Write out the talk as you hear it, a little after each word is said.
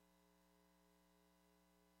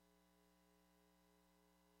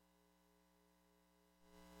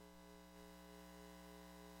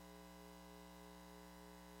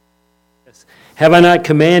Have I not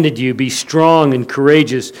commanded you, be strong and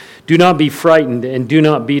courageous? Do not be frightened and do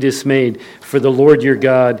not be dismayed, for the Lord your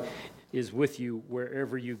God is with you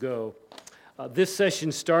wherever you go. This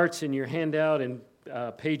session starts in your handout in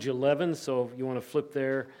page 11, so if you want to flip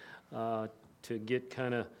there to get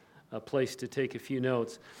kind of a place to take a few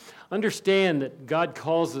notes. Understand that God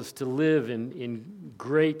calls us to live in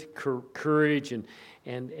great courage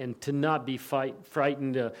and to not be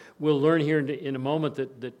frightened. We'll learn here in a moment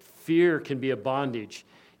that fear can be a bondage.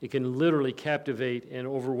 It can literally captivate and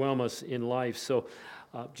overwhelm us in life. So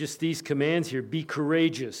just these commands here: be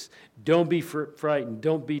courageous, don't be frightened,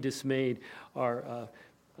 don't be dismayed, are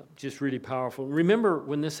just really powerful. Remember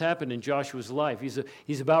when this happened in Joshua's life.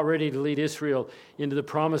 He's about ready to lead Israel into the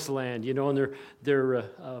promised land, and they're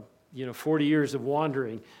 40 years of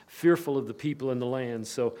wandering, fearful of the people in the land.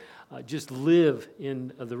 So just live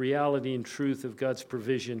in the reality and truth of God's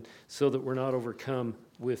provision so that we're not overcome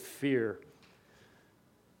with fear.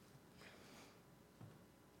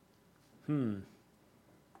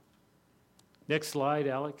 Next slide,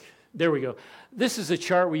 Alec. There we go. This is a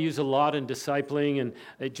chart we use a lot in discipling, and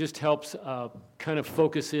it just helps kind of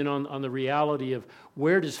focus in on the reality of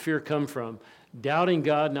where does fear come from. Doubting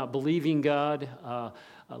God, not believing God,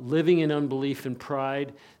 living in unbelief and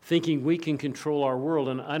pride, thinking we can control our world.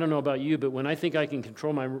 And I don't know about you, but when I think I can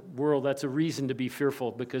control my world, that's a reason to be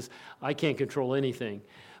fearful because I can't control anything.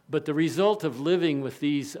 But the result of living with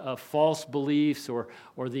these false beliefs or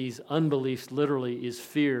these unbeliefs literally is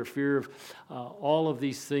fear of all of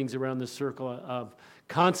these things around the circle of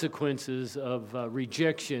consequences of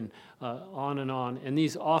rejection, on and on. And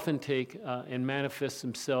these often take and manifest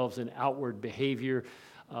themselves in outward behavior,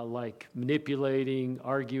 like manipulating,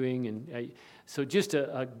 arguing. And so just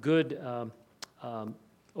a good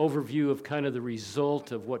overview of kind of the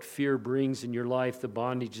result of what fear brings in your life, the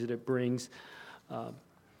bondage that it brings.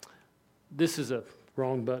 This is a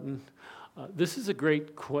wrong button. This is a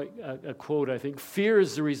great quote, I think. Fear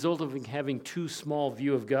is the result of having too small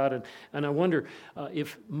view of God. And I wonder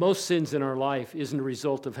if most sins in our life isn't a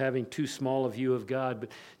result of having too small a view of God.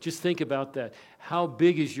 But just think about that. How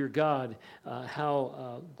big is your God?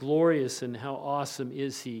 How glorious and how awesome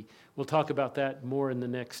is He? We'll talk about that more in the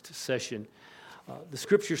next session. The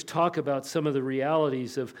Scriptures talk about some of the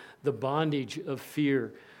realities of the bondage of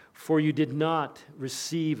fear. For you did not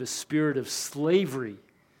receive a spirit of slavery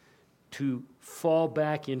to fall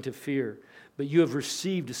back into fear, but you have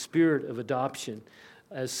received a spirit of adoption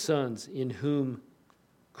as sons, in whom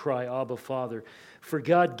cry, Abba, Father. For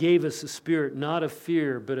God gave us a spirit not of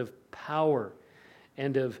fear, but of power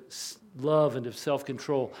and of love and of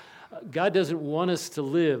self-control. God doesn't want us to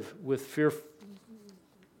live with fear,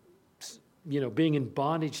 being in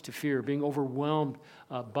bondage to fear, being overwhelmed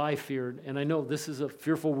by fear. And I know this is a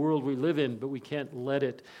fearful world we live in, but we can't let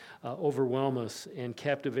it overwhelm us and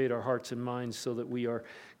captivate our hearts and minds so that we are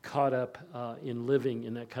caught up in living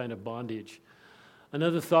in that kind of bondage.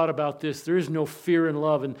 Another thought about this: there is no fear in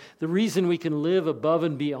love. And the reason we can live above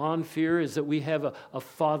and beyond fear is that we have a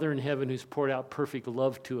Father in heaven who's poured out perfect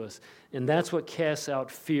love to us. And that's what casts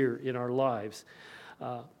out fear in our lives.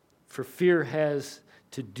 For fear has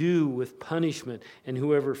to do with punishment, and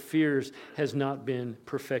whoever fears has not been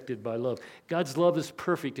perfected by love. God's love is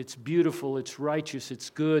perfect, it's beautiful, it's righteous, it's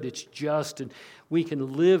good, it's just, and we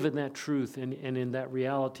can live in that truth and in that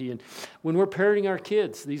reality. And when we're parenting our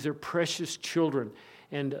kids, these are precious children,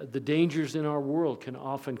 and the dangers in our world can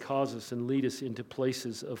often cause us and lead us into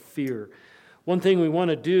places of fear. One thing we want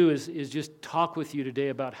to do is just talk with you today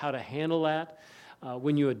about how to handle that.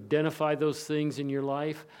 When you identify those things in your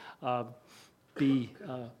life, be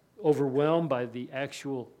overwhelmed by the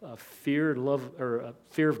actual fear and love, or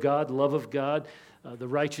fear of God, love of God, the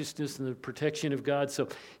righteousness and the protection of God. So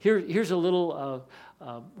here's a little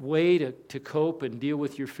way to cope and deal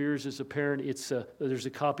with your fears as a parent. There's a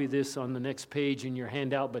copy of this on the next page in your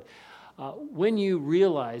handout. But when you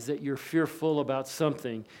realize that you're fearful about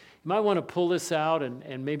something, you might want to pull this out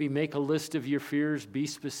and maybe make a list of your fears. Be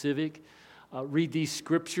specific. Read these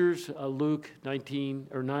scriptures, Luke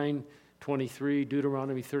 9:23,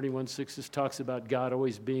 Deuteronomy 31:6. This talks about God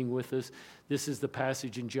always being with us. This is the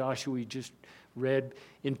passage in Joshua we just read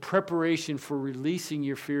in preparation for releasing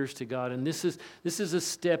your fears to God. And this is a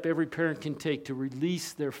step every parent can take to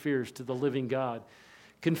release their fears to the living God.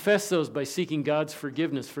 Confess those by seeking God's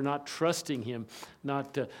forgiveness for not trusting Him,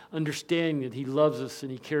 not understanding that He loves us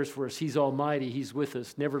and He cares for us. He's almighty. He's with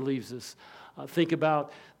us, never leaves us. Think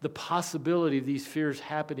about the possibility of these fears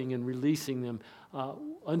happening and releasing them,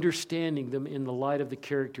 understanding them in the light of the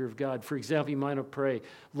character of God. For example, you might pray,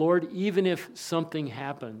 Lord, even if something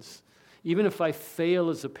happens, even if I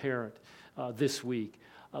fail as a parent this week,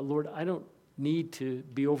 Lord, I don't need to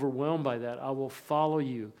be overwhelmed by that. I will follow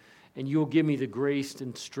you, and you'll give me the grace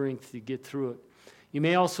and strength to get through it. You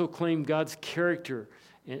may also claim God's character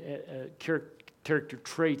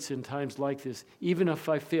traits in times like this. Even if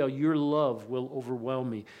I fail, your love will overwhelm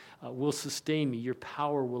me, will sustain me. Your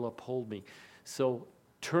power will uphold me. So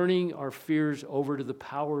turning our fears over to the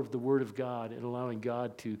power of the Word of God and allowing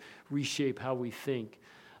God to reshape how we think.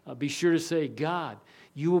 Be sure to say, God,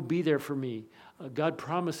 you will be there for me. God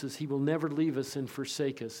promises he will never leave us and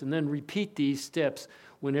forsake us. And then repeat these steps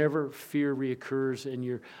whenever fear reoccurs and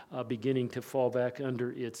you're beginning to fall back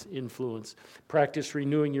under its influence. Practice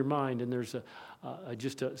renewing your mind. And there's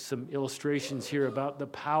some illustrations here about the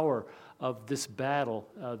power of this battle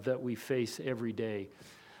that we face every day.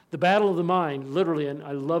 The battle of the mind, literally, and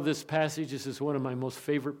I love this passage. This is one of my most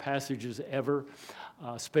favorite passages ever,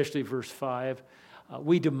 especially verse 5.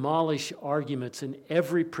 We demolish arguments and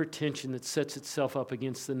every pretension that sets itself up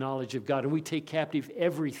against the knowledge of God, and we take captive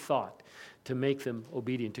every thought to make them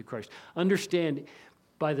obedient to Christ. Understand,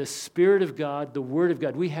 by the Spirit of God, the Word of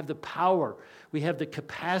God, we have the power, we have the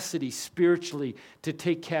capacity spiritually to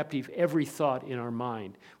take captive every thought in our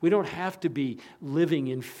mind. We don't have to be living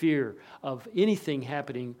in fear of anything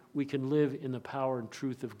happening. We can live in the power and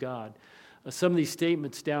truth of God. Some of these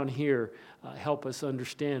statements down here help us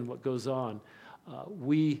understand what goes on.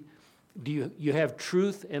 You have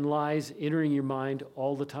truth and lies entering your mind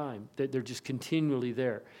all the time. They're just continually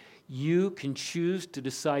there. You can choose to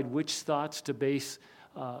decide which thoughts to base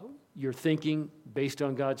your thinking based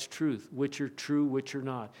on God's truth, which are true, which are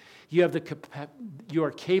not. You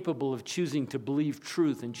are capable of choosing to believe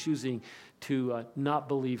truth and choosing to not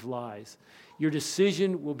believe lies. Your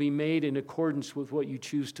decision will be made in accordance with what you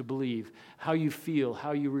choose to believe, how you feel,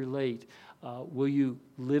 how you relate. Will you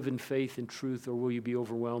live in faith and truth, or will you be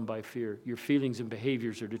overwhelmed by fear? Your feelings and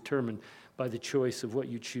behaviors are determined by the choice of what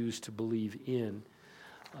you choose to believe in.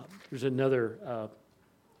 There's another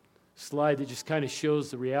slide that just kind of shows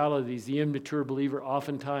the realities. The immature believer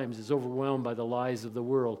oftentimes is overwhelmed by the lies of the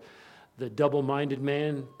world. The double-minded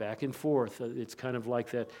man, back and forth. It's kind of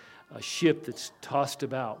like that ship that's tossed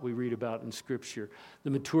about, we read about in Scripture. The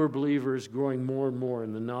mature believer is growing more and more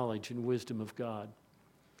in the knowledge and wisdom of God.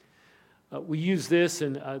 We use this,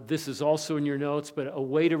 and this is also in your notes, but a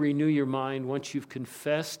way to renew your mind once you've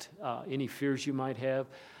confessed any fears you might have,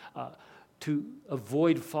 to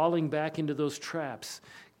avoid falling back into those traps.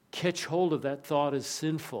 Catch hold of that thought as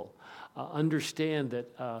sinful. Understand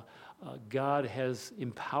that God has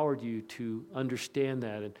empowered you to understand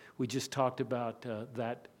that. And we just talked about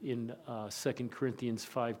that in 2 Corinthians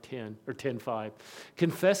 5:10 or 10:5.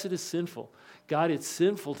 Confess it as sinful. God, it's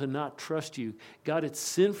sinful to not trust you. God, it's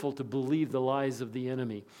sinful to believe the lies of the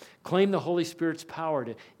enemy. Claim the Holy Spirit's power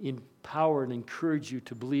to empower and encourage you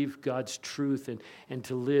to believe God's truth and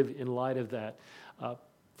to live in light of that.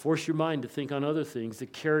 Force your mind to think on other things, the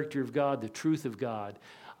character of God, the truth of God.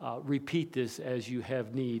 Repeat this as you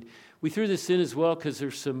have need. We threw this in as well because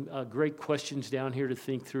there's some great questions down here to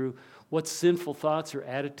think through. What sinful thoughts or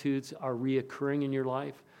attitudes are reoccurring in your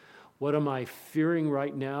life? What am I fearing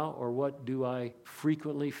right now, or what do I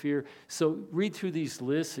frequently fear? So read through these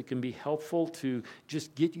lists. It can be helpful to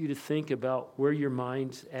just get you to think about where your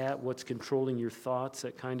mind's at, what's controlling your thoughts,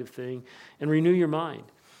 that kind of thing, and renew your mind.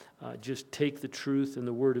 Just take the truth and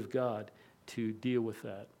the Word of God to deal with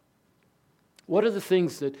that. What are the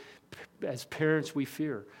things that, as parents, we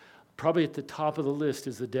fear? Probably at the top of the list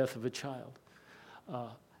is the death of a child.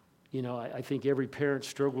 I think every parent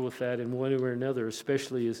struggles with that in one way or another,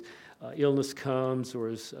 especially as illness comes or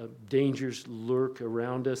as dangers lurk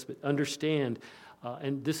around us. But understand,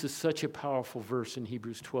 and this is such a powerful verse in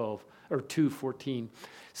Hebrews 2:14.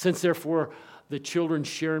 Since therefore the children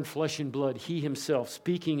share in flesh and blood, he himself,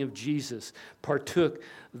 speaking of Jesus, partook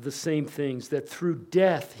the same things, that through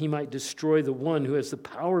death he might destroy the one who has the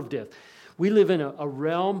power of death. We live in a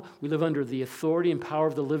realm, we live under the authority and power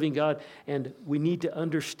of the living God, and we need to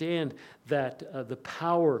understand that the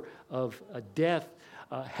power of death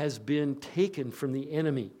has been taken from the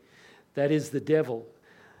enemy, that is the devil,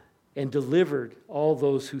 and delivered all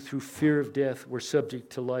those who through fear of death were subject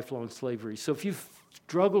to lifelong slavery. So if you've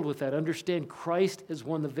struggled with that, understand Christ has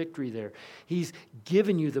won the victory there. He's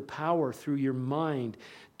given you the power through your mind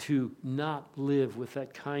to not live with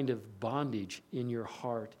that kind of bondage in your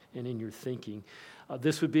heart and in your thinking.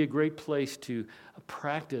 This would be a great place to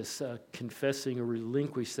practice confessing or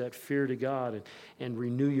relinquish that fear to God and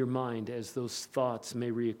renew your mind as those thoughts may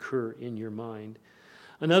reoccur in your mind.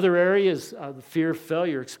 Another area is the fear of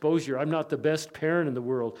failure, exposure. I'm not the best parent in the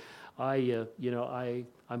world. I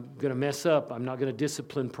I'm going to mess up. I'm not going to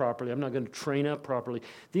discipline properly. I'm not going to train up properly.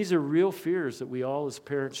 These are real fears that we all as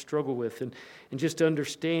parents struggle with. And just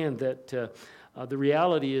understand that the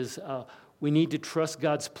reality is we need to trust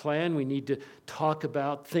God's plan. We need to talk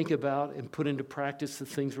about, think about, and put into practice the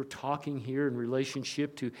things we're talking here in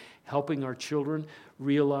relationship to helping our children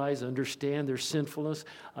realize, understand their sinfulness,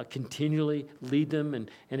 continually lead them and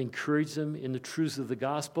encourage them in the truths of the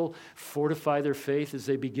gospel, fortify their faith as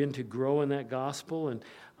they begin to grow in that gospel, and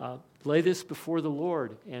lay this before the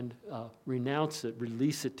Lord and renounce it,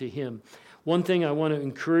 release it to Him. One thing I want to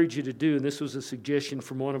encourage you to do, and this was a suggestion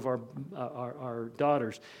from one of our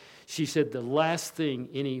daughters. She said the last thing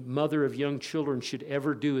any mother of young children should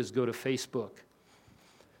ever do is go to Facebook.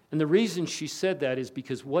 And the reason she said that is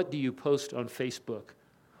because what do you post on Facebook?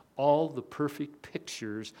 All the perfect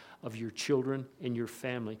pictures of your children and your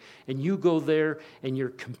family. And you go there and you're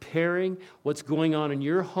comparing what's going on in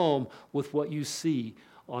your home with what you see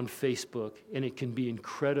on Facebook. And it can be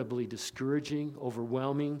incredibly discouraging,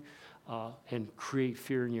 overwhelming, and create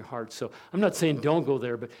fear in your heart. So I'm not saying don't go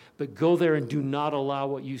there, but go there and do not allow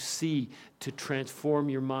what you see to transform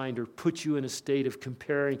your mind or put you in a state of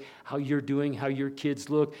comparing how you're doing, how your kids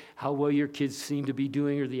look, how well your kids seem to be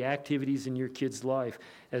doing, or the activities in your kid's life,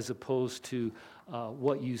 as opposed to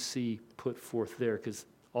what you see put forth there. Because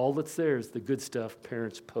all that's there is the good stuff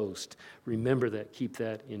parents post. Remember that. Keep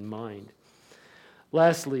that in mind.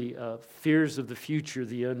 Lastly, fears of the future,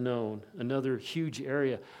 the unknown, another huge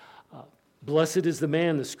area. Blessed is the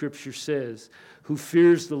man, the Scripture says, who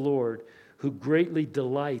fears the Lord, who greatly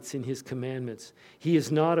delights in His commandments. He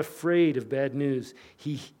is not afraid of bad news.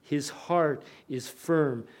 His heart is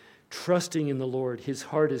firm, trusting in the Lord. His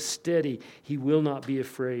heart is steady. He will not be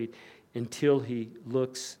afraid until he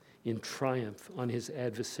looks in triumph on his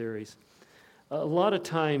adversaries. A lot of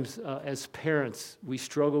times, as parents, we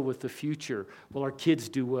struggle with the future. Will our kids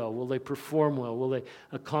do well? Will they perform well? Will they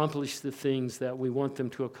accomplish the things that we want them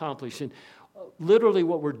to accomplish? And literally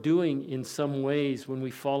what we're doing in some ways when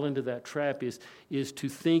we fall into that trap is to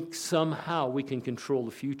think somehow we can control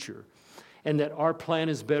the future, and that our plan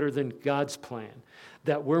is better than God's plan,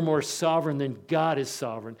 that we're more sovereign than God is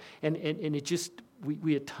sovereign. And it just...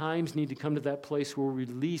 We at times need to come to that place where we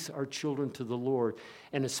release our children to the Lord,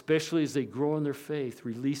 and especially as they grow in their faith,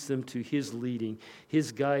 release them to His leading,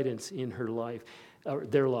 His guidance in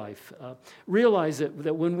their life. Realize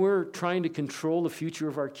that when we're trying to control the future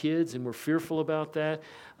of our kids and we're fearful about that,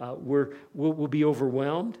 we'll be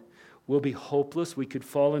overwhelmed. We'll be hopeless. We could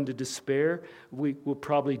fall into despair. We'll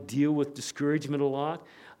probably deal with discouragement a lot.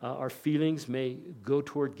 Our feelings may go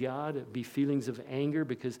toward God, be feelings of anger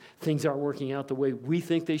because things aren't working out the way we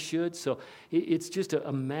think they should. So it's just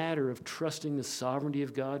a matter of trusting the sovereignty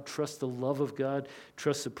of God, trust the love of God,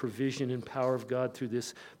 trust the provision and power of God through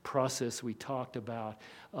this process we talked about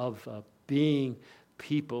of being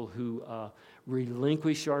people who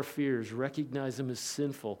relinquish our fears, recognize them as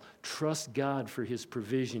sinful, trust God for His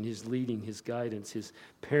provision, His leading, His guidance, His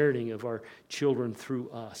parenting of our children through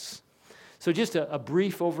us. So just a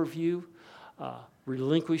brief overview,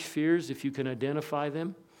 relinquish fears if you can identify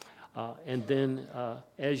them, and then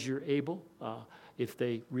as you're able, if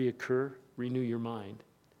they reoccur, renew your mind.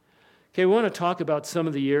 Okay, we want to talk about some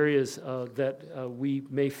of the areas that we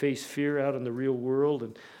may face fear out in the real world,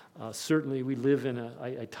 and certainly we live in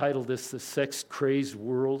I titled this the sex-crazed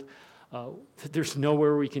world. There's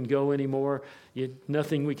nowhere we can go anymore.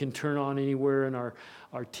 Nothing we can turn on anywhere in our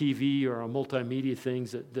TV or our multimedia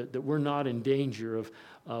things that we're not in danger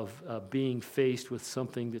of being faced with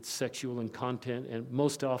something that's sexual in content and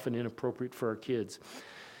most often inappropriate for our kids.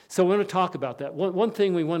 So we want to talk about that. One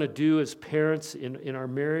thing we want to do as parents in our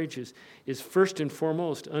marriage is first and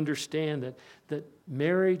foremost understand that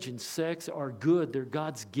marriage and sex are good. They're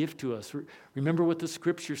God's gift to us. Remember what the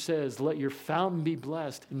Scripture says, let your fountain be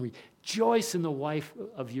blessed and rejoice in the wife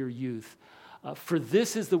of your youth. For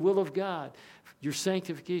this is the will of God. Your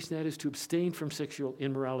sanctification, that is to abstain from sexual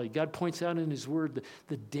immorality. God points out in His Word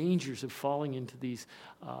the dangers of falling into these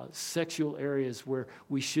sexual areas where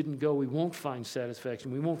we shouldn't go. We won't find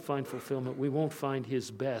satisfaction. We won't find fulfillment. We won't find His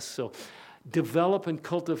best. So develop and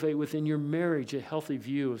cultivate within your marriage a healthy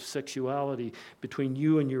view of sexuality between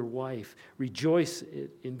you and your wife. Rejoice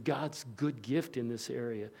in God's good gift in this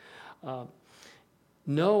area.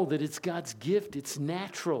 Know that it's God's gift. It's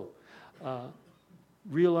natural.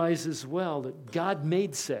 Realize as well that God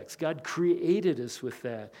made sex. God created us with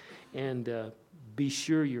that. And be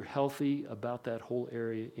sure you're healthy about that whole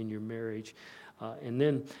area in your marriage. And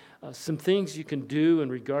then some things you can do in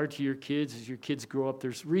regard to your kids as your kids grow up.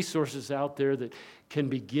 There's resources out there that can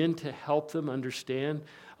begin to help them understand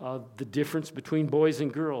the difference between boys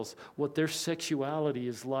and girls, what their sexuality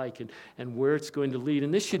is like, and where it's going to lead.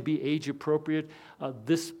 And this should be age appropriate.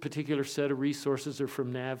 This particular set of resources are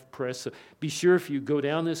from Nav Press. So be sure if you go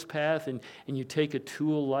down this path and you take a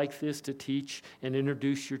tool like this to teach and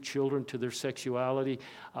introduce your children to their sexuality,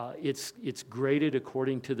 it's graded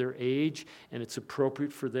according to their age, and it's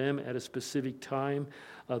appropriate for them at a specific time.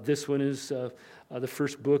 This one is, the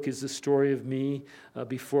first book is the story of me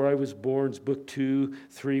before I was born. It's book 2,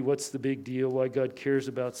 3, what's the big deal, why God cares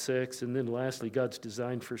about sex, and then lastly, God's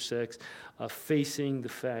design for sex, facing the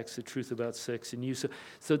facts, the truth about sex and you.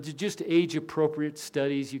 So just age-appropriate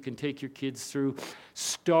studies you can take your kids through.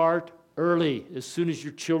 Start early, as soon as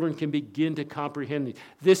your children can begin to comprehend these.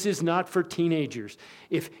 This is not for teenagers.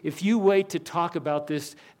 If you wait to talk about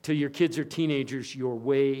this till your kids are teenagers, you're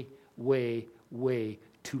way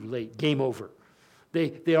too late. Game over.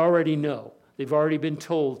 They already know. They've already been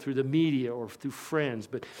told through the media or through friends.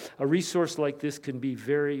 But a resource like this can be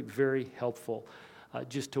very, very helpful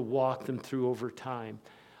just to walk them through over time.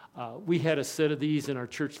 We had a set of these in our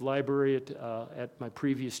church library at my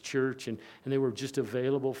previous church, and they were just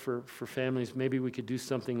available for families. Maybe we could do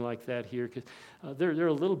something like that here, because they're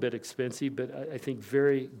a little bit expensive, but I think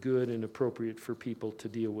very good and appropriate for people to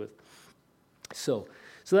deal with.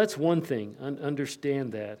 So that's one thing,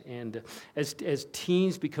 understand that. And as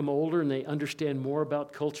teens become older and they understand more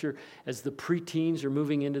about culture, as the preteens are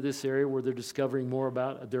moving into this area where they're discovering more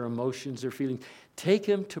about their emotions, their feelings, take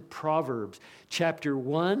them to Proverbs, chapter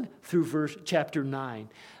 1 through chapter 9.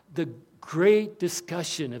 The great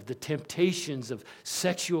discussion of the temptations of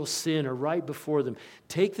sexual sin are right before them.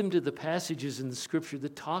 Take them to the passages in the Scripture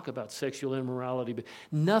that talk about sexual immorality. But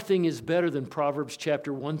nothing is better than Proverbs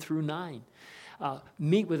chapter 1 through 9.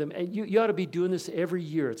 Meet with them. And you ought to be doing this every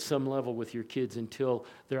year at some level with your kids until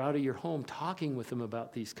they're out of your home, talking with them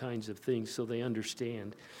about these kinds of things so they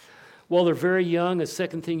understand. While they're very young, a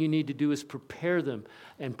second thing you need to do is prepare them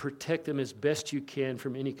and protect them as best you can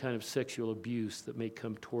from any kind of sexual abuse that may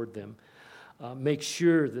come toward them. Make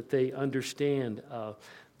sure that they understand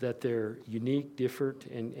that they're unique, different,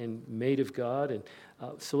 and made of God. And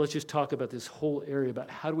so let's just talk about this whole area about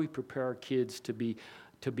how do we prepare our kids to be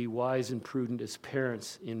wise and prudent as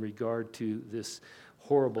parents in regard to this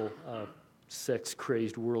horrible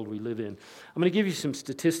sex-crazed world we live in. I'm going to give you some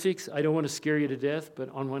statistics. I don't want to scare you to death, but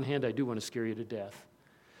on one hand, I do want to scare you to death.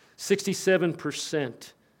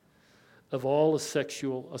 67% of all the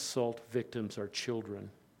sexual assault victims are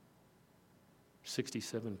children.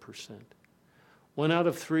 67%. 1 out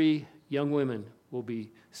of 3 young women will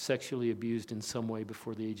be sexually abused in some way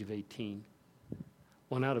before the age of 18.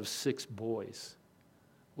 1 out of 6 boys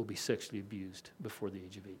will be sexually abused before the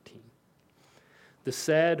age of 18. The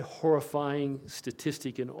sad, horrifying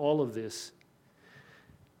statistic in all of this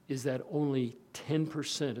is that only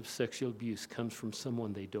 10% of sexual abuse comes from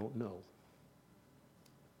someone they don't know.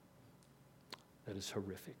 That is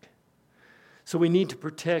horrific. So we need to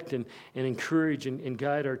protect and encourage and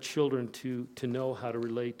guide our children to know how to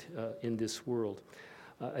relate in this world.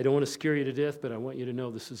 I don't want to scare you to death, but I want you to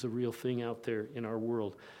know this is a real thing out there in our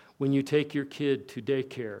world. When you take your kid to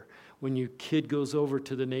daycare, when your kid goes over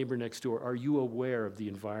to the neighbor next door, are you aware of the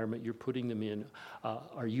environment you're putting them in?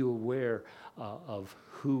 Are you aware of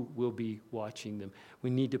who will be watching them? We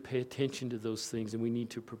need to pay attention to those things, and we need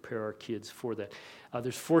to prepare our kids for that.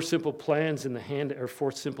 There's 4 simple plans in the hand, or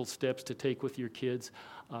 4 simple steps to take with your kids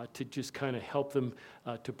to just kind of help them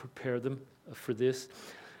to prepare them for this.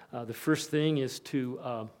 The first thing is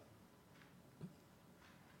to,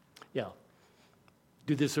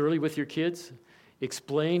 do this early with your kids.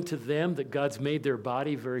 Explain to them that God's made their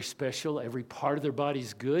body very special. Every part of their body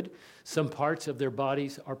is good. Some parts of their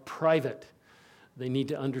bodies are private. They need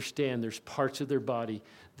to understand there's parts of their body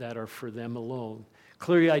that are for them alone.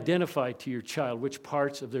 Clearly identify to your child which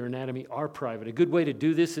parts of their anatomy are private. A good way to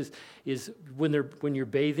do this is when you're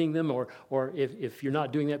bathing them, or if you're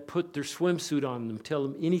not doing that, put their swimsuit on them. Tell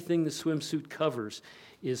them anything the swimsuit covers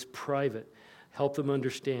is private. Help them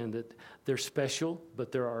understand that they're special, but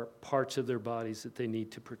there are parts of their bodies that they need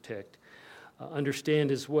to protect. Understand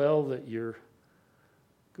as well that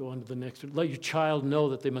go on to the next one. Let your child know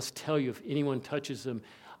that they must tell you if anyone touches them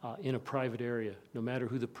in a private area, no matter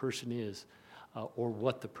who the person is or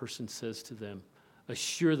what the person says to them.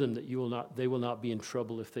 Assure them that they will not be in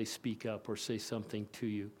trouble if they speak up or say something to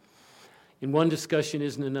you. And one discussion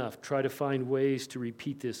isn't enough. Try to find ways to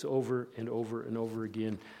repeat this over and over and over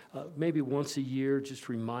again. Maybe once a year, just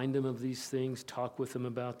remind them of these things, talk with them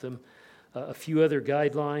about them. A few other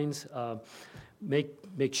guidelines.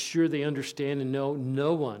 Make sure they understand and know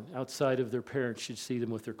no one outside of their parents should see them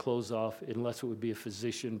with their clothes off unless it would be a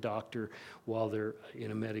physician, doctor, while they're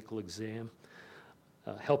in a medical exam.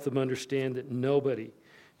 Help them understand that nobody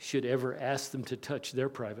should ever ask them to touch their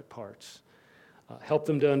private parts. Help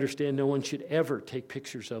them to understand no one should ever take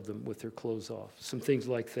pictures of them with their clothes off. Some things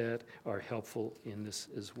like that are helpful in this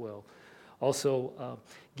as well. Also,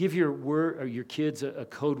 give your kids a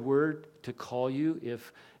code word to call you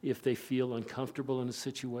if they feel uncomfortable in a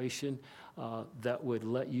situation that would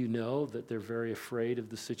let you know that they're very afraid of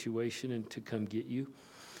the situation and to come get you.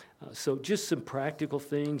 So just some practical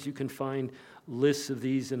things. You can find lists of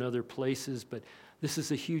these in other places, but this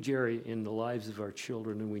is a huge area in the lives of our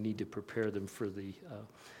children, and we need to prepare them for the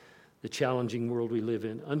challenging world we live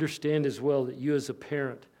in. Understand as well that you as a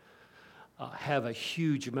parent have a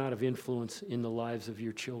huge amount of influence in the lives of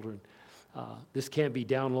your children. This can't be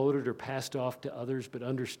downloaded or passed off to others, but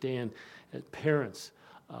understand that parents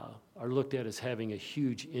are looked at as having a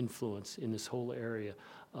huge influence in this whole area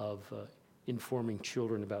of informing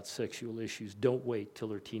children about sexual issues. Don't wait till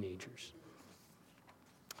they're teenagers.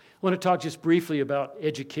 I want to talk just briefly about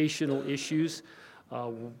educational issues.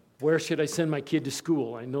 Where should I send my kid to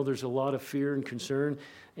school? I know there's a lot of fear and concern,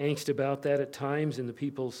 angst about that at times in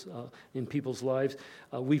people's lives.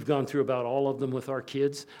 We've gone through about all of them with our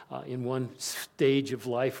kids in one stage of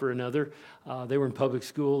life or another. They were in public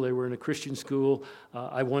school. They were in a Christian school.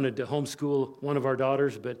 I wanted to homeschool one of our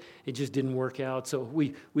daughters, but it just didn't work out. So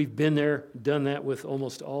we've been there, done that with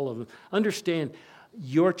almost all of them. Understand,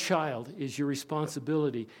 your child is your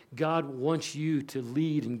responsibility. God wants you to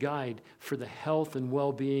lead and guide for the health and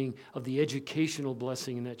well-being of the educational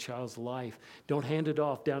blessing in that child's life. Don't hand it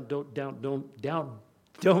off. Don't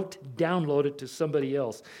download it to somebody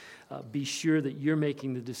else. Be sure that you're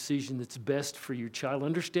making the decision that's best for your child.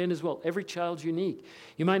 Understand as well, every child's unique.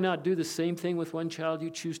 You might not do the same thing with one child you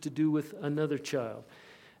choose to do with another child.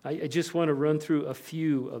 I just want to run through a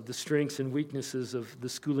few of the strengths and weaknesses of the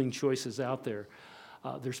schooling choices out there.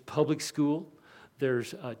 There's public school,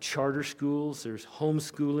 there's charter schools, there's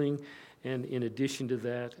homeschooling, and in addition to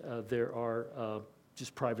that, there are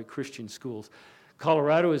just private Christian schools.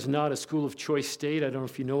 Colorado is not a school of choice state. I don't know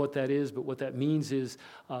if you know what that is, but what that means is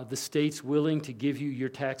the state's willing to give you your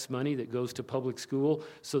tax money that goes to public school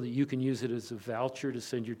so that you can use it as a voucher to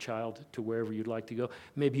send your child to wherever you'd like to go.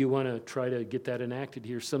 Maybe you want to try to get that enacted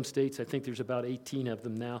here. Some states, I think there's about 18 of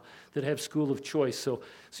them now, that have school of choice. So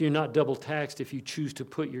you're not double taxed if you choose to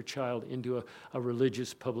put your child into a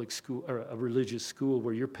religious public school or a religious school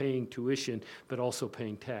where you're paying tuition but also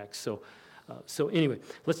paying tax. So anyway,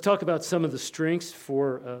 let's talk about some of the strengths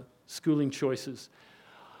for schooling choices.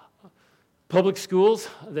 Public schools,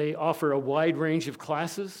 they offer a wide range of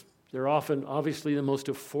classes. They're often, obviously, the most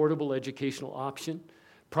affordable educational option.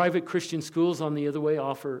 Private Christian schools, on the other way,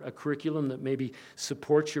 offer a curriculum that maybe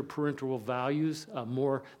supports your parental values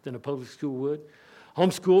more than a public school would.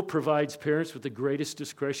 Homeschool provides parents with the greatest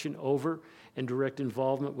discretion over and direct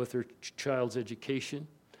involvement with their child's education.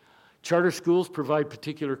 Charter schools provide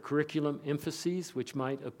particular curriculum emphases which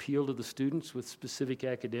might appeal to the students with specific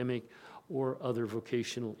academic or other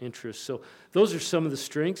vocational interests. So those are some of the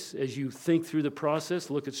strengths. As you think through the process,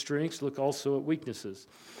 look at strengths, look also at weaknesses.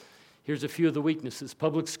 Here's a few of the weaknesses.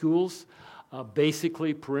 Public schools,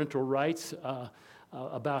 basically parental rights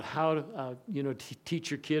about how to teach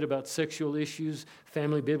your kid about sexual issues,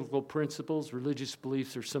 family biblical principles, religious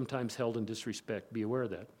beliefs are sometimes held in disrespect. Be aware of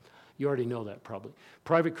that. You already know that probably.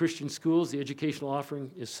 Private Christian schools, the educational offering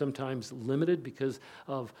is sometimes limited because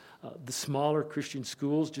of the smaller Christian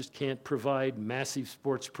schools just can't provide massive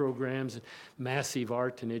sports programs and massive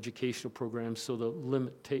art and educational programs, so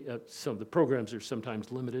some of the programs are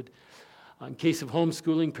sometimes limited. In case of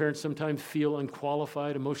homeschooling, parents sometimes feel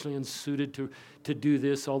unqualified, emotionally unsuited to do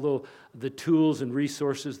this, although the tools and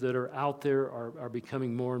resources that are out there are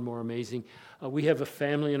becoming more and more amazing. We have a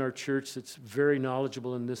family in our church that's very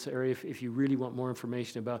knowledgeable in this area. If you really want more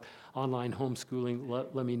information about online homeschooling,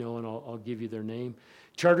 let me know and I'll give you their name.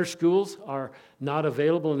 Charter schools are not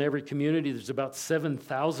available in every community. There's about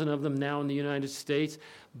 7,000 of them now in the United States,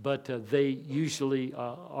 but they usually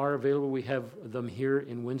are available. We have them here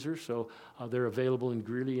in Windsor, so they're available in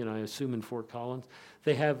Greeley and I assume in Fort Collins.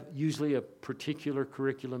 They have usually a particular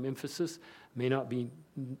curriculum emphasis, may not be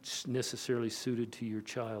necessarily suited to your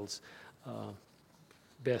child's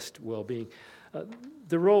best well-being.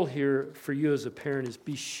 The role here for you as a parent is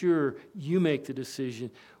be sure you make the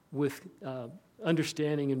decision with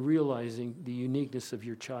understanding and realizing the uniqueness of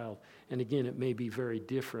your child. And again, it may be very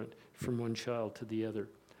different from one child to the other.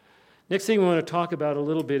 Next thing we want to talk about a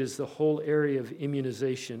little bit is the whole area of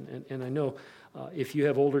immunization. And I know If you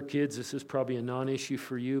have older kids, this is probably a non-issue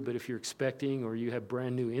for you, but if you're expecting or you have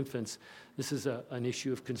brand new infants, this is an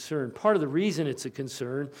issue of concern. Part of the reason it's a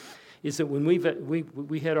concern is that when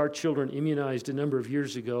we had our children immunized a number of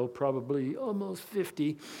years ago, probably almost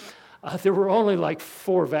 50, there were only like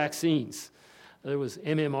 4 vaccines. There was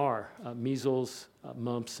MMR, measles,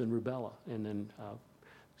 mumps, and rubella, and then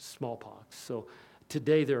smallpox. So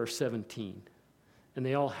today there are 17, and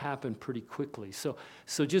they all happen pretty quickly. So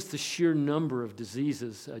just the sheer number of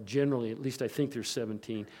diseases, generally, at least I think there's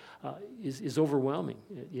 17, is overwhelming.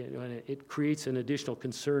 And it creates an additional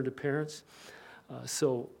concern to parents.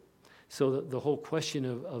 So the whole question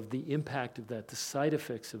of the impact of that, the side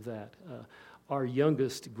effects of that. Our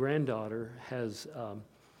youngest granddaughter has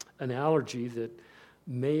an allergy that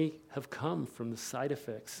may have come from the side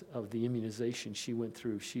effects of the immunization she went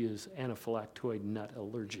through. She is anaphylactoid nut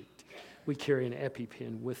allergic. We carry an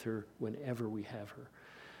EpiPen with her whenever we have her.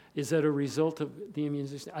 Is that a result of the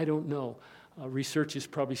immunization? I don't know. Research is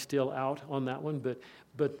probably still out on that one,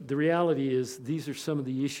 but the reality is these are some of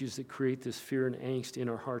the issues that create this fear and angst in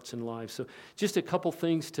our hearts and lives. So just a couple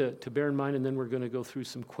things to bear in mind, and then we're going to go through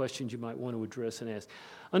some questions you might want to address and ask.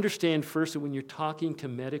 Understand first that when you're talking to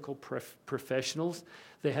medical professionals,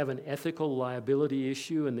 they have an ethical liability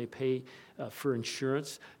issue, and they pay for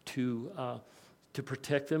insurance to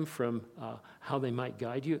protect them from how they might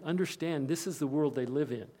guide you. Understand this is the world they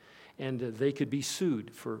live in, and they could be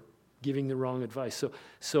sued for giving the wrong advice.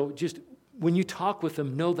 So just when you talk with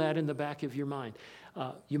them, know that in the back of your mind.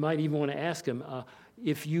 You might even want to ask them,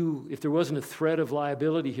 if there wasn't a threat of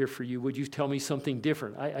liability here for you, would you tell me something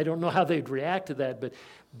different? I don't know how they'd react to that,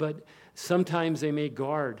 but sometimes they may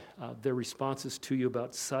guard their responses to you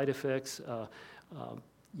about side effects.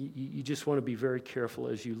 You just want to be very careful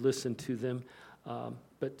as you listen to them.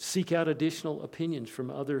 But seek out additional opinions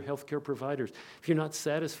from other healthcare providers. If you're not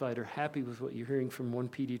satisfied or happy with what you're hearing from one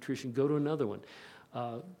pediatrician, go to another one.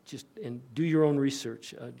 And do your own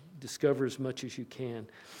research. Discover as much as you can.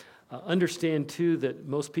 Understand, too, that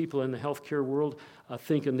most people in the healthcare world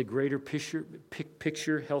think in the greater picture.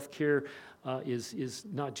 Healthcare is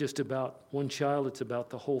not just about one child, it's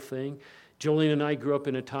about the whole thing. Jolene and I grew up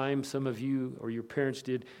in a time, some of you or your parents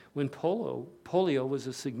did, when polio was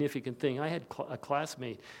a significant thing. I had a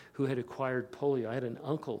classmate who had acquired polio. I had an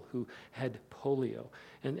uncle who had polio.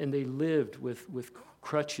 And they lived with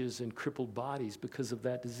crutches and crippled bodies because of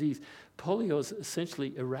that disease. Polio is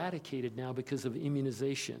essentially eradicated now because of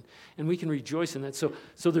immunization. And we can rejoice in that. So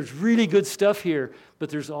there's really good stuff here, but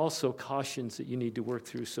there's also cautions that you need to work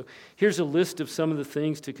through. So here's a list of some of the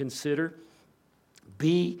things to consider.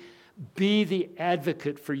 Be the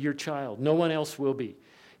advocate for your child. No one else will be.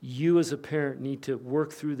 You as a parent need to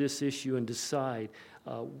work through this issue and decide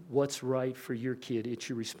what's right for your kid. It's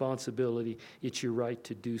your responsibility. It's your right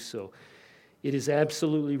to do so. It is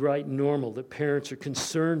absolutely right and normal that parents are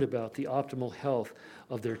concerned about the optimal health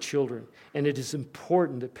of their children. And it is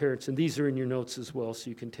important that parents, and these are in your notes as well, so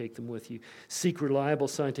you can take them with you, seek reliable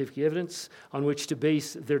scientific evidence on which to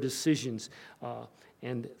base their decisions.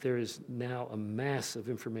 And there is now a mass of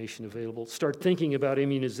information available. Start thinking about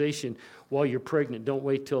immunization while you're pregnant. Don't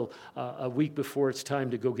wait till a week before it's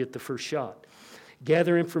time to go get the first shot.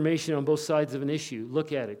 Gather information on both sides of an issue.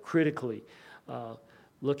 Look at it critically.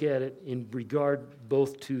 Look at it in regard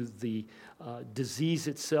both to the disease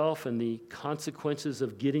itself and the consequences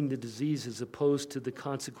of getting the disease as opposed to the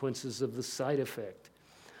consequences of the side effect.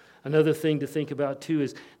 Another thing to think about, too,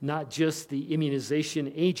 is not just the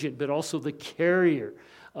immunization agent, but also the carrier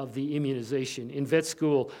of the immunization. In vet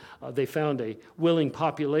school, they found a willing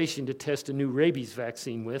population to test a new rabies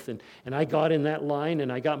vaccine with, and I got in that line,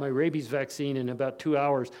 and I got my rabies vaccine. In about 2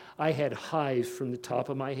 hours, I had hives from the top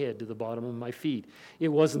of my head to the bottom of my feet. It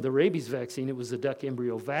wasn't the rabies vaccine, it was the duck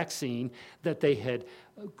embryo vaccine that they had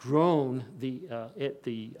grown the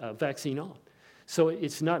vaccine on. So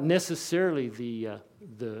it's not necessarily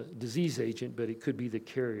the disease agent, but it could be the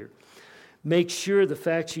carrier. Make sure the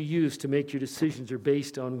facts you use to make your decisions are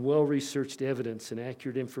based on well-researched evidence and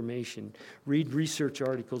accurate information. Read research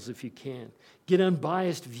articles if you can. Get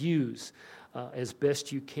unbiased views as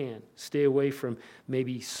best you can. Stay away from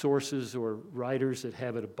maybe sources or writers that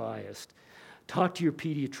have it biased. Talk to your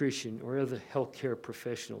pediatrician or other healthcare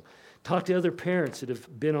professional. Talk to other parents that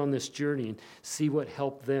have been on this journey and see what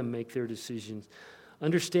helped them make their decisions.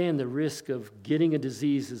 Understand the risk of getting a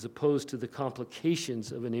disease as opposed to the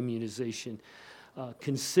complications of an immunization.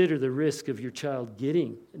 Consider the risk of your child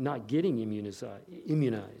not getting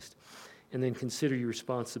immunized. And then consider your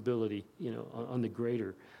responsibility, on the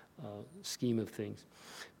greater scheme of things.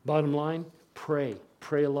 Bottom line, Pray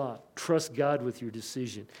a lot. Trust God with your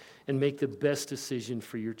decision and make the best decision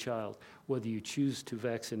for your child, whether you choose to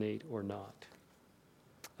vaccinate or not.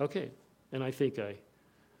 Okay, and I think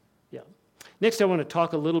yeah. Next, I want to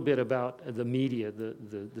talk a little bit about the media,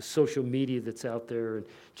 the social media that's out there, and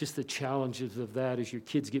just the challenges of that as your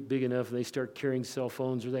kids get big enough and they start carrying cell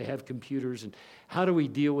phones or they have computers, and how do we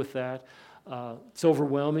deal with that? It's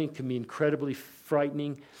overwhelming, can be incredibly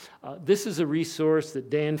frightening. This is a resource that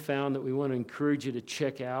Dan found that we want to encourage you to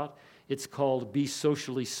check out. It's called Be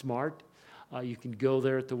Socially Smart. You can go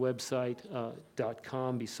there at the website,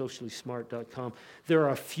 .com, There are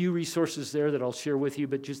a few resources there that I'll share with you,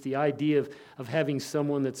 but just the idea of having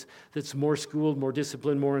someone that's more schooled, more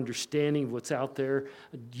disciplined, more understanding of what's out there.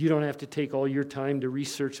 You don't have to take all your time to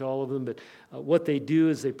research all of them, but what they do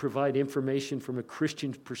is they provide information from a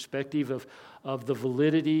Christian perspective of the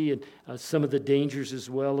validity and some of the dangers as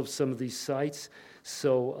well of some of these sites.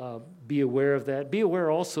 So be aware of that. Be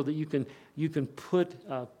aware also that you can put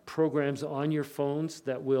programs on your phones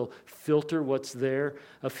that will filter what's there.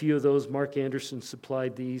 A few of those, Mark Anderson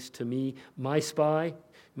supplied these to me. My Spy, you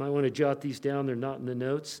might want to jot these down. They're not in the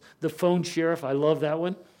notes. The Phone Sheriff, I love that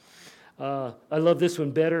one. I love this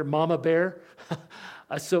one better, Mama Bear.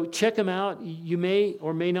 So check them out. You may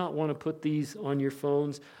or may not want to put these on your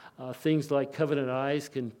phones. Things like Covenant Eyes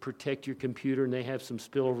can protect your computer, and they have some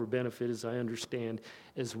spillover benefit, as I understand,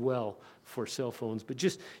 as well for cell phones. But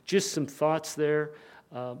just some thoughts there.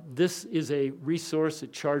 This is a resource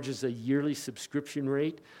that charges a yearly subscription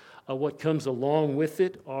rate. What comes along with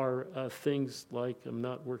it are things like, I'm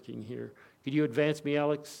not working here. Could you advance me,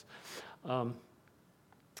 Alex?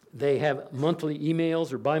 They have monthly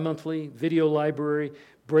emails or bi-monthly, video library,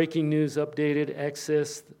 breaking news updated,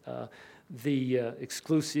 access, the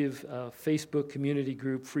exclusive Facebook community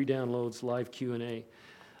group, free downloads, live Q&A.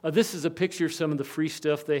 This is a picture of some of the free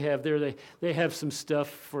stuff they have there. They have some stuff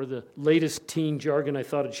for the latest teen jargon. I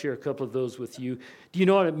thought I'd share a couple of those with you. Do you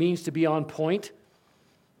know what it means to be on point?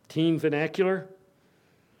 Teen vernacular?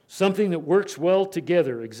 Something that works well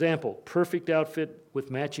together. Example, perfect outfit with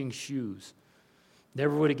matching shoes.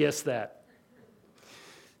 Never would have guessed that.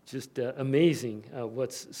 Just amazing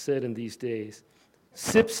what's said in these days.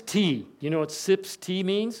 Sips tea. You know what sips tea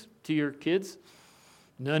means to your kids?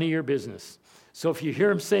 None of your business. So if you hear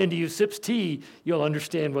them saying to you, sips tea, you'll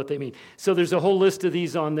understand what they mean. So there's a whole list of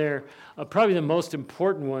these on there. Probably the most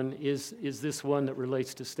important one is this one that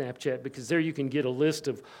relates to Snapchat, because there you can get a list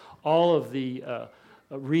of all of the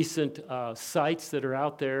recent sites that are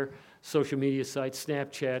out there, social media sites,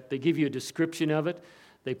 Snapchat. They give you a description of it.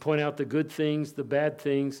 They point out the good things, the bad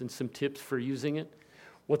things, and some tips for using it.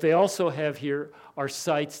 What they also have here are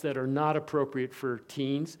sites that are not appropriate for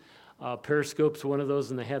teens. Periscope's one of those,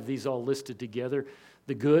 and they have these all listed together.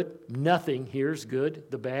 The good, nothing here's good.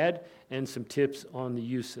 The bad, and some tips on the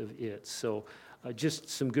use of it. So just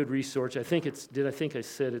some good research. I think I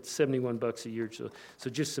said it's $71 a year. So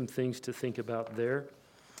just some things to think about there.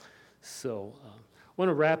 So I want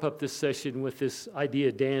to wrap up this session with this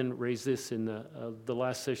idea. Dan raised this in the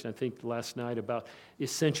last session, I think last night, about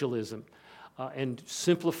essentialism. And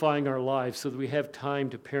simplifying our lives so that we have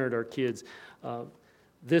time to parent our kids.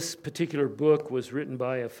 This particular book was written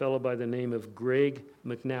by a fellow by the name of Greg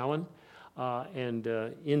McNowan. And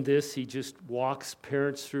in this, he just walks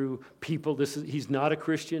parents through people. He's not a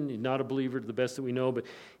Christian, he's not a believer to the best that we know, but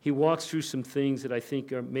he walks through some things that I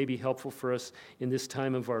think are maybe helpful for us in this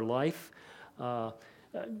time of our life.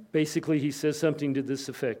 Basically, he says something to this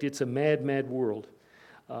effect. It's a mad, mad world.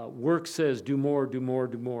 Work says, do more, do more,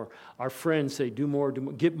 do more. Our friends say, do more,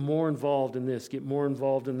 get more involved in this, get more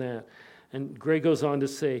involved in that. And Greg goes on to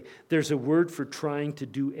say, there's a word for trying to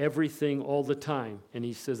do everything all the time. And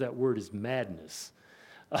he says that word is madness.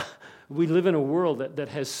 We live in a world that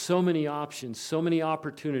has so many options, so many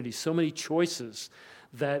opportunities, so many choices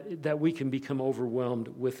that we can become overwhelmed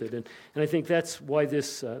with it. And I think that's why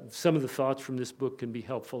some of the thoughts from this book can be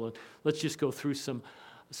helpful. And let's just go through some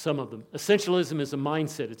of them. Essentialism is a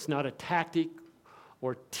mindset. It's not a tactic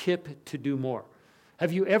or tip to do more.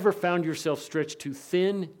 Have you ever found yourself stretched too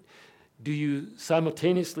thin? Do you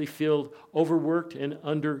simultaneously feel overworked and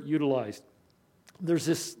underutilized? There's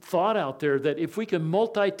this thought out there that if we can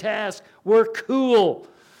multitask, we're cool.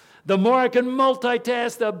 The more I can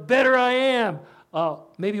multitask, the better I am.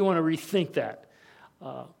 Maybe you want to rethink that.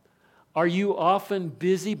 Are you often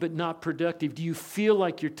busy but not productive? Do you feel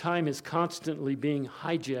like your time is constantly being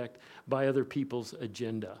hijacked by other people's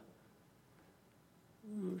agenda?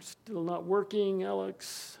 Still not working,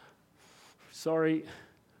 Alex. Sorry.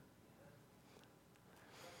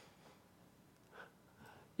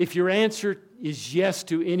 If your answer is yes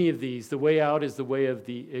to any of these, the way out is the way of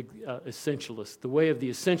the essentialist. The way of the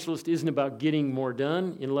essentialist isn't about getting more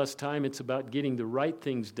done in less time. It's about getting the right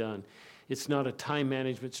things done. It's not a time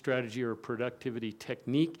management strategy or a productivity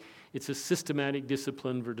technique. It's a systematic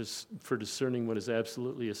discipline for discerning what is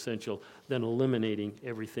absolutely essential, then eliminating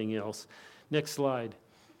everything else. Next slide.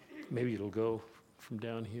 Maybe it'll go from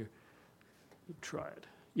down here. Try it.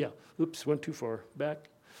 Yeah. Oops, went too far. Back.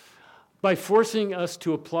 By forcing us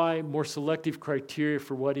to apply more selective criteria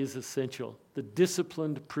for what is essential, the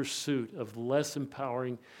disciplined pursuit of less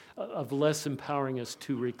empowering us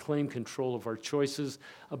to reclaim control of our choices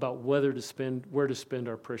about where to spend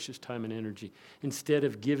our precious time and energy, instead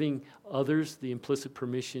of giving others the implicit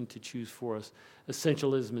permission to choose for us.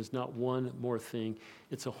 Essentialism is not one more thing;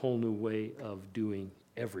 it's a whole new way of doing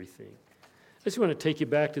everything. I just want to take you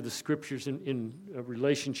back to the scriptures in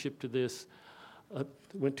relationship to this.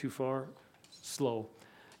 Went too far? Slow.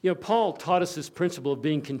 Paul taught us this principle of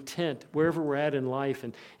being content wherever we're at in life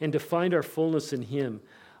and to find our fullness in Him.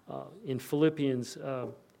 In Philippians,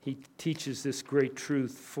 he teaches this great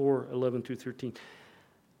truth, 4:11 through 13.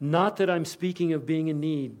 Not that I'm speaking of being in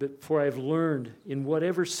need, but for I've learned in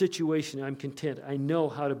whatever situation I'm content. I know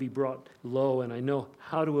how to be brought low, and I know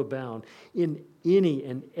how to abound. In any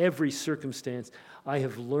and every circumstance, I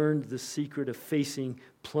have learned the secret of facing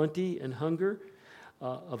plenty and hunger,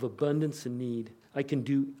 of abundance and need. I can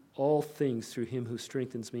do all things through Him who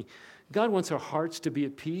strengthens me. God wants our hearts to be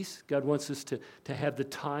at peace. God wants us to have the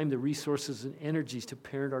time, the resources, and energies to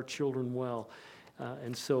parent our children well.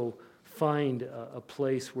 And so find a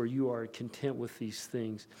place where you are content with these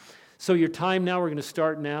things. So your time now, we're going to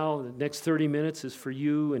start now. The next 30 minutes is for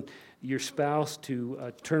you and your spouse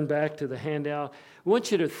to turn back to the handout. I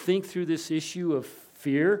want you to think through this issue of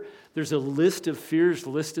fear. There's a list of fears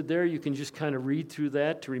listed there. You can just kind of read through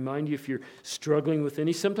that to remind you if you're struggling with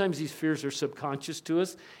any. Sometimes these fears are subconscious to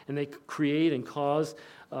us, and they create and cause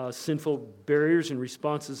sinful barriers and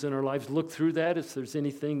responses in our lives. Look through that if there's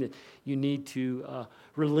anything that you need to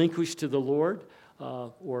relinquish to the Lord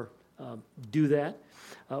or do that.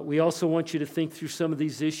 We also want you to think through some of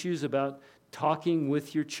these issues about talking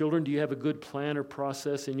with your children. Do you have a good plan or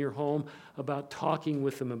process in your home about talking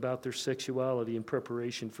with them about their sexuality in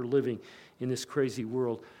preparation for living in this crazy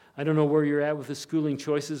world? I don't know where you're at with the schooling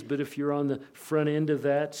choices, but if you're on the front end of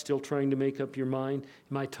that, still trying to make up your mind,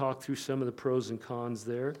 you might talk through some of the pros and cons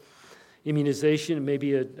there. Immunization may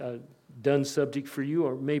be a done subject for you,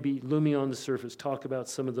 or maybe looming on the surface. Talk about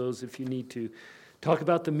some of those if you need to. Talk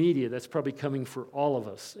about the media. That's probably coming for all of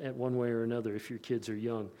us at one way or another if your kids are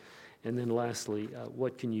young. And then lastly,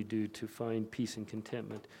 what can you do to find peace and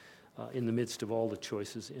contentment in the midst of all the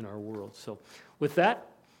choices in our world? So with that,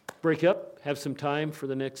 break up, have some time for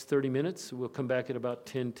the next 30 minutes. We'll come back at about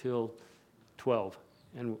 10 till 12.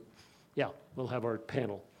 And we'll have our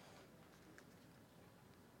panel.